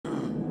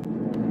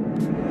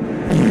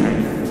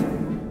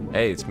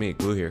hey, it's me,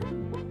 Glue here.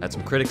 Had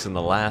some critics in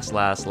the last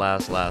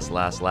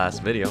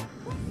video.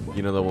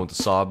 You know, the one with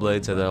the saw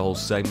blades, had that whole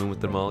segment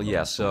with them all.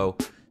 Yeah, so,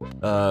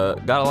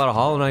 got a lot of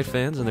Hollow Knight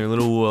fans and their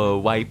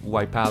little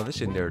white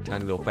palace and their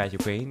tiny little patch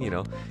of pain, you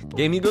know.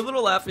 Gave me a good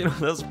little laugh, you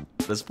know,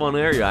 that's fun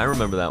area, I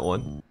remember that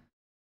one.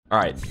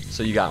 Alright,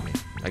 so you got me.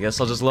 I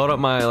guess I'll just load up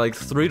my, like,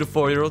 3 to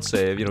 4 year old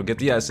save, you know, get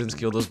the essence,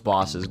 kill those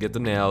bosses, get the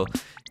nail,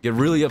 get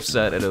really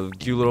upset at a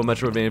cute little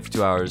Metroidvania for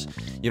 2 hours.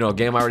 You know, a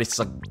game I already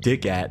sucked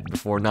dick at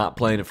before not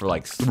playing it for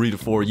like 3 to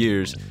 4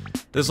 years.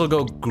 This'll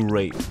go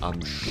great,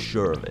 I'm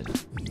sure of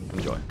it.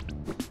 Enjoy.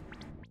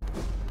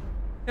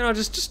 You know,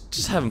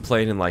 just haven't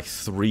played in like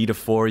 3 to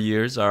 4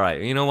 years.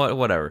 Alright, you know what,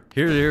 whatever.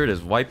 Here it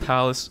is, White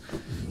Palace.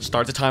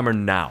 Start the timer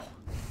now.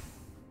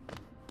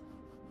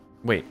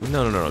 Wait,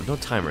 no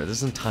timer, this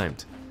isn't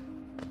timed.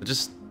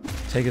 Just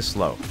take it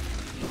slow.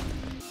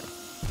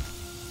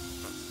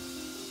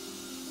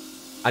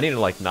 I need to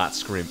like not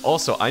scream.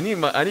 Also, I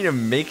need to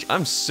make,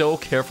 I'm so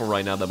careful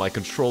right now that my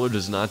controller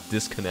does not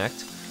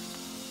disconnect.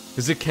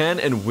 Because it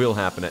can and will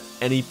happen at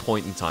any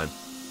point in time.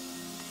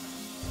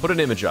 Put an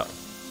image up.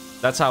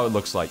 That's how it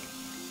looks like.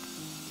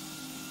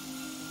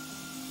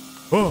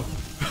 Oh!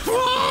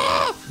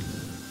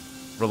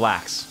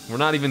 Relax. We're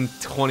not even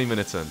 20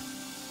 minutes in.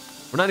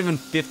 We're not even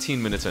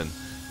 15 minutes in.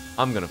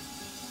 I'm gonna...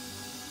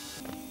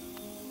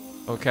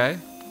 Okay.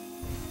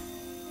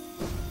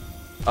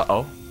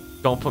 Uh-oh.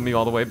 Don't put me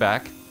all the way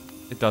back.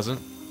 It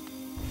doesn't.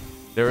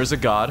 There is a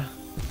god.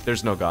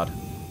 There's no god.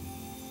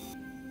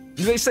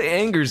 They say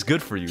anger is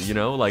good for you, you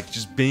know? Like,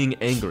 just being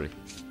angry.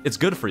 It's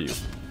good for you.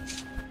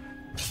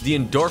 The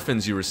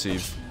endorphins you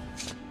receive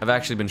have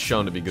actually been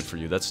shown to be good for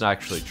you. That's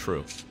actually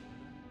true.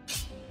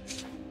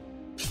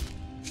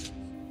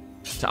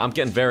 So I'm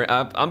getting very...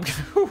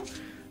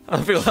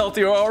 I feel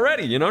healthier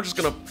already, you know? Just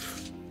gonna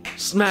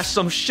smash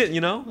some shit,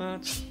 you know?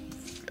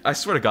 I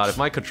swear to God, if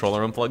my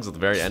controller unplugs at the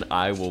very end,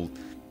 I will...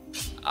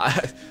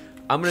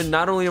 I'm gonna,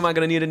 not only am I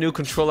gonna need a new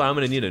controller, I'm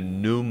gonna need a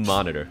new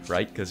monitor,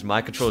 right? Because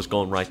my controller's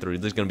going right through.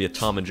 There's gonna be a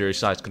Tom and Jerry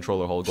sized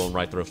controller hole going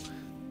right through.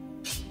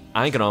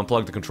 I ain't gonna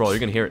unplug the controller, you're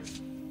gonna hear it.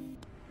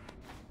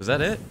 Was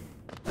that it?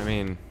 I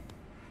mean...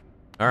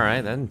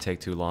 Alright, that didn't take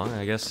too long,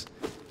 I guess.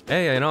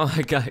 Hey, you know,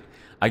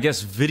 I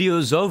guess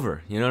video's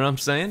over, you know what I'm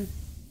saying?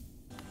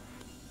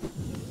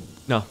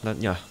 No,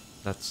 yeah,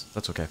 that's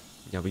okay.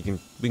 Yeah, we can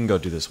go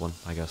do this one,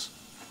 I guess.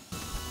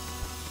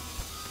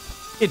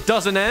 It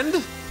doesn't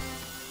end?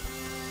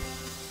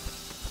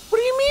 What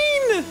do you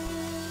mean?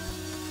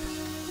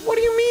 What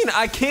do you mean?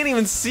 I can't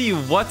even see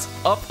what's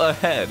up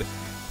ahead.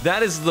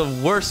 That is the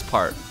worst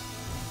part.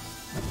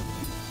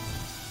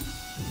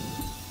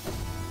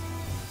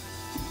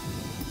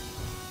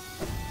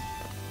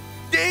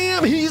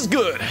 Damn, he's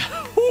good.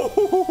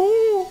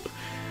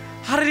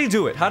 How did he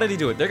do it? How did he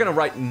do it? They're gonna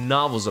write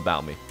novels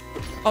about me.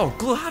 Oh,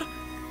 glad.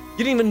 You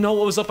didn't even know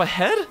what was up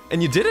ahead?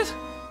 And you did it?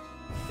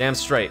 Damn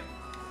straight.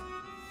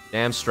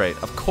 Damn straight.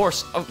 Of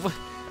course.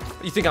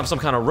 You think I'm some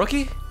kind of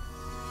rookie?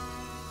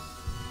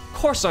 Of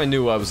course I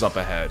knew I was up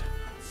ahead.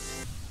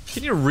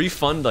 Can you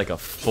refund like a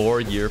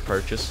 4-year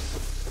purchase?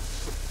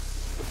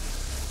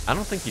 I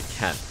don't think you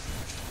can.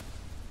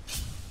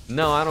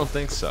 No, I don't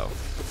think so.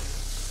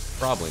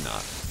 Probably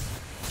not.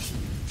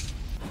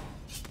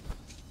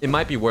 It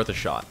might be worth a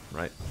shot,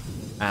 right?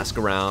 Ask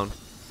around.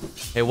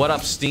 Hey, what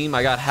up, Steam?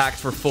 I got hacked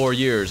for 4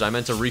 years. I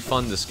meant to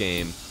refund this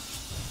game.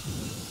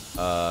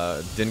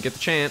 Didn't get the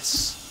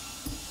chance.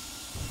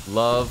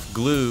 Love,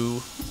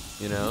 Glue,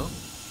 you know?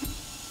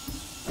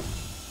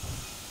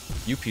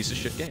 You piece of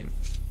shit game.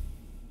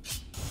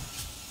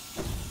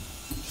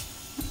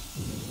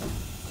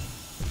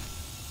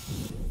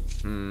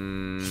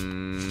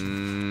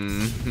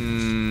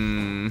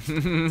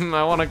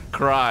 I wanna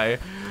cry.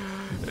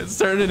 It's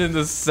turning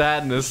into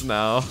sadness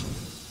now.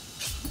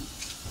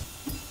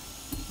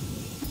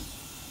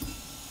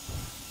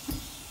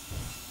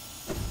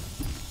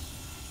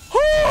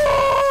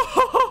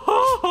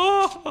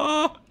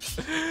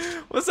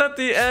 Was that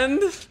the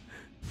end?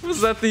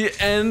 Was that the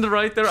end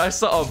right there? I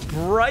saw a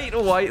bright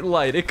white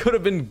light. It could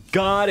have been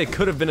God. It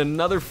could have been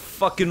another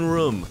fucking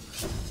room.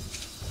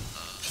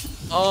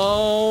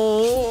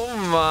 Oh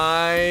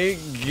my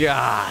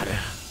God.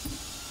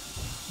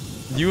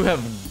 You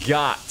have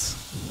got...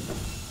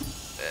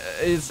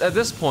 It's, at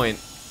this point,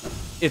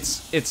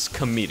 it's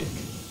comedic.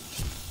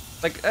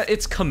 Like,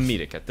 it's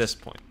comedic at this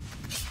point.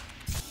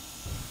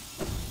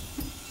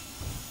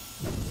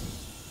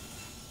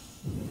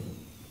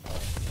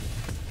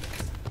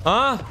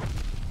 Huh?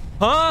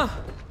 Huh?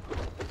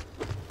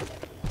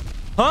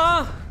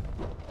 Huh?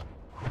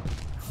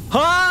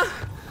 Huh?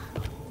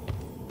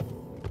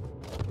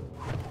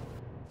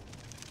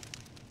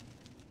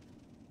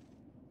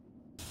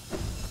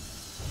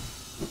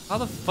 How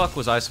the fuck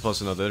was I supposed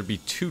to know there'd be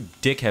 2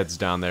 dickheads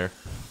down there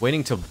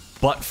waiting to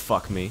butt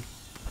fuck me?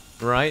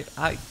 Right?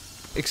 Like,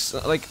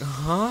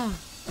 huh?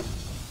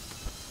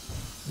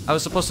 I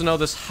was supposed to know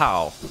this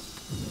how?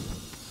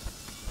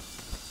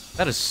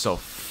 That is so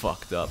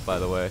fucked up, by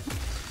the way.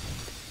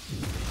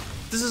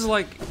 This is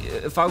like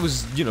if I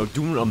was, you know,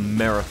 doing a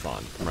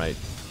marathon, right?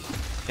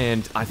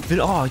 and I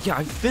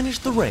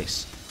finished the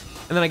race,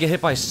 and then I get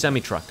hit by a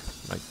semi-truck,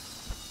 right?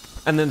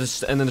 And then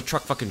the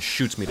truck fucking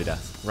shoots me to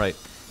death, right?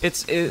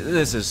 This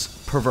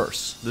is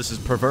perverse. This is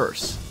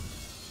perverse.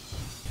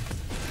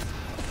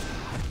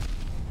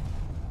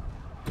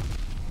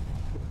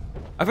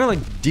 I feel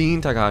like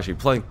Dean Takahashi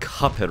playing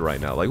Cuphead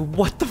right now. Like,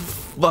 what the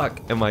fuck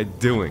am I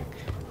doing?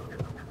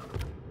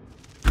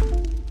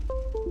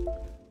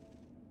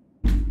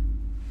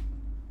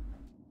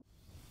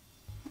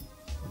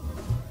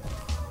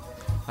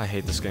 I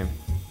hate this game.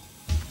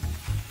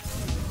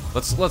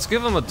 Let's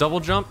give him a double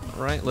jump,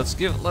 right?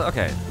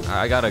 Okay,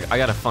 I got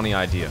a funny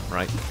idea,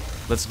 right?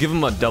 Let's give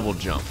him a double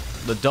jump.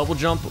 The double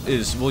jump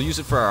we'll use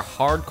it for our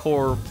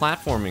hardcore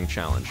platforming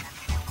challenge.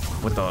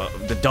 With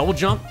the double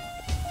jump,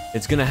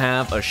 it's gonna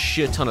have a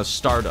shit ton of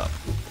startup.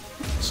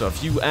 So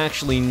if you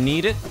actually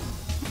need it,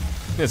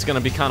 it's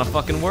gonna be kind of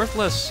fucking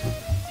worthless.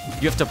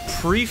 You have to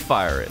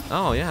pre-fire it.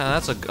 Oh yeah,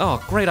 that's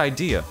great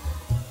idea.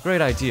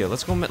 Great idea.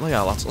 Let's go.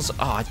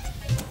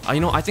 Yeah, you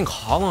know, I think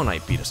Hollow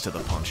Knight beat us to the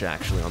punch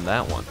actually on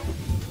that one.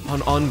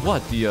 On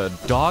what? The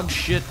dog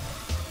shit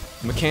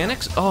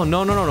mechanics? Oh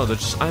no. They're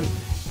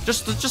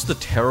just the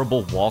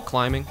terrible wall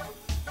climbing.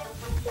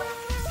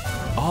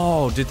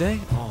 Oh, did they?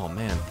 Oh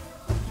man.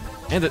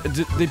 And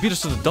they beat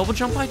us to the double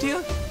jump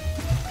idea?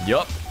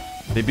 Yup.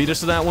 They beat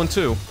us to that one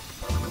too.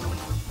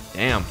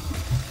 Damn.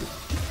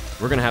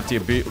 We're gonna have to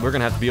be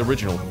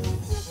original.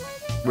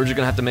 We're just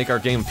gonna have to make our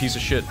game a piece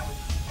of shit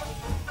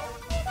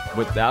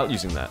without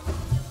using that.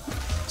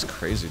 It's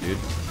crazy, dude.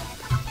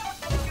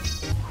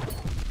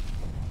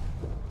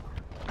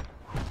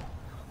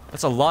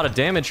 That's a lot of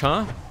damage,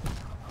 huh?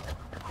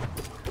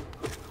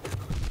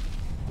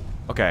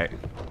 Okay.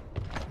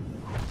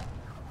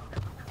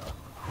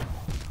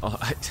 Oh,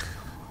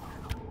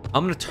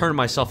 I'm gonna turn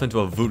myself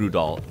into a voodoo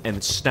doll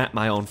and snap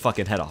my own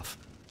fucking head off.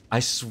 I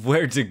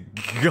swear to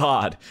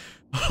God.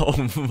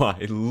 Oh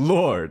my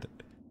lord.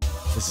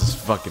 This is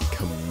fucking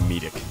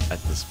comedic at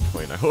this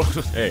point. I hope.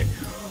 Hey,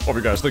 hope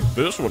you guys think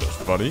this one is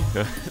funny.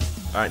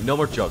 Alright, no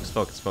more jokes.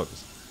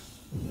 Focus.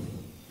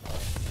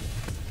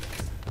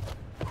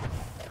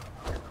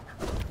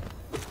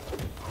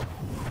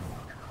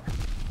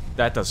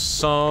 That does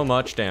so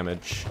much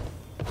damage.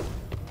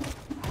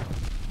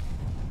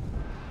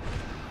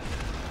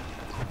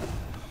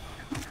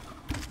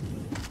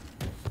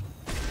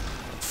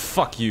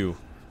 Fuck you.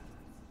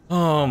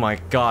 Oh my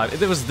god.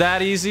 It was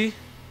that easy?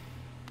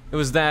 It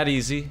was that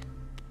easy?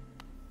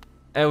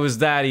 It was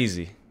that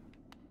easy.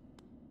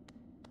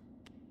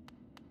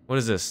 What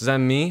is this? Is that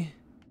me?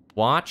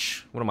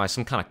 Watch? What am I,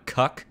 some kind of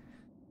cuck?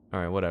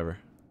 Alright, whatever.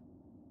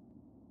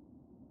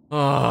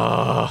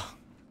 Oh.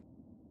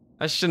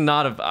 I should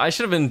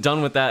have been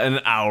done with that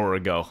an hour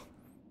ago.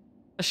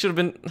 I should have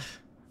been...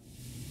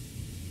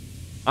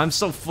 I'm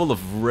so full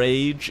of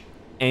rage,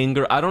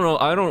 anger. I don't know,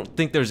 I don't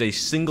think there's a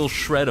single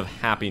shred of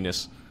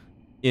happiness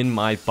in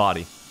my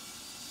body.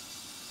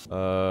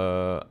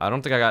 I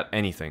don't think I got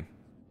anything.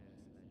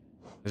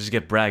 I just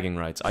get bragging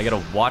rights. I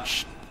gotta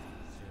watch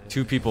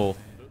two people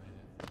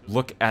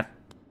look at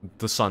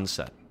the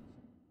sunset.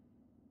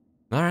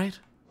 Alright.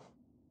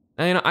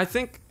 And, you know, I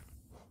think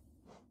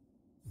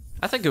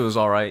it was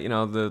alright, you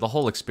know, the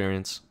whole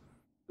experience.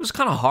 It was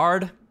kind of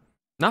hard.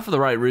 Not for the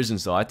right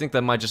reasons, though. I think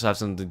that might just have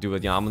something to do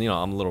with, I'm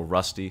a little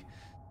rusty.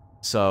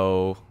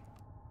 So,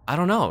 I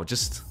don't know,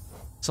 just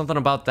something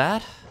about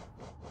that?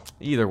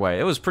 Either way,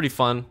 it was pretty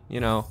fun,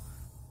 you know.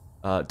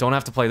 Don't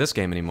have to play this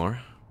game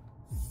anymore.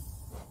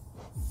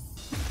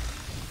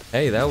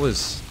 Hey, that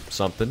was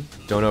something.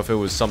 Don't know if it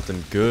was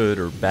something good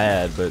or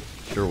bad, but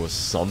sure was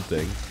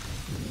something.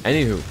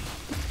 Anywho,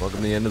 welcome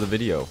to the end of the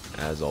video.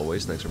 As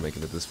always, thanks for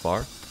making it this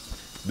far.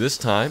 This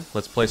time,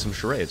 let's play some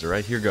charades,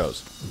 alright? Here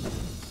goes.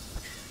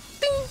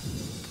 Ding!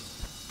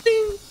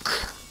 Ding!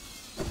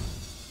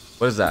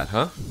 What is that,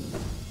 huh?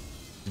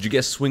 Did you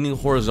guess swinging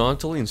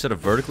horizontally instead of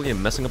vertically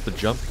and messing up the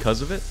jump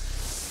because of it?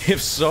 If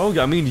so,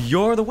 I mean,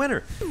 you're the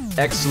winner.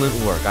 Excellent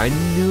work. I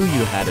knew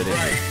you had it in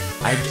you.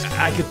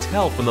 I could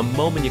tell from the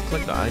moment you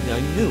clicked on it. I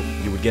knew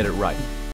you would get it right.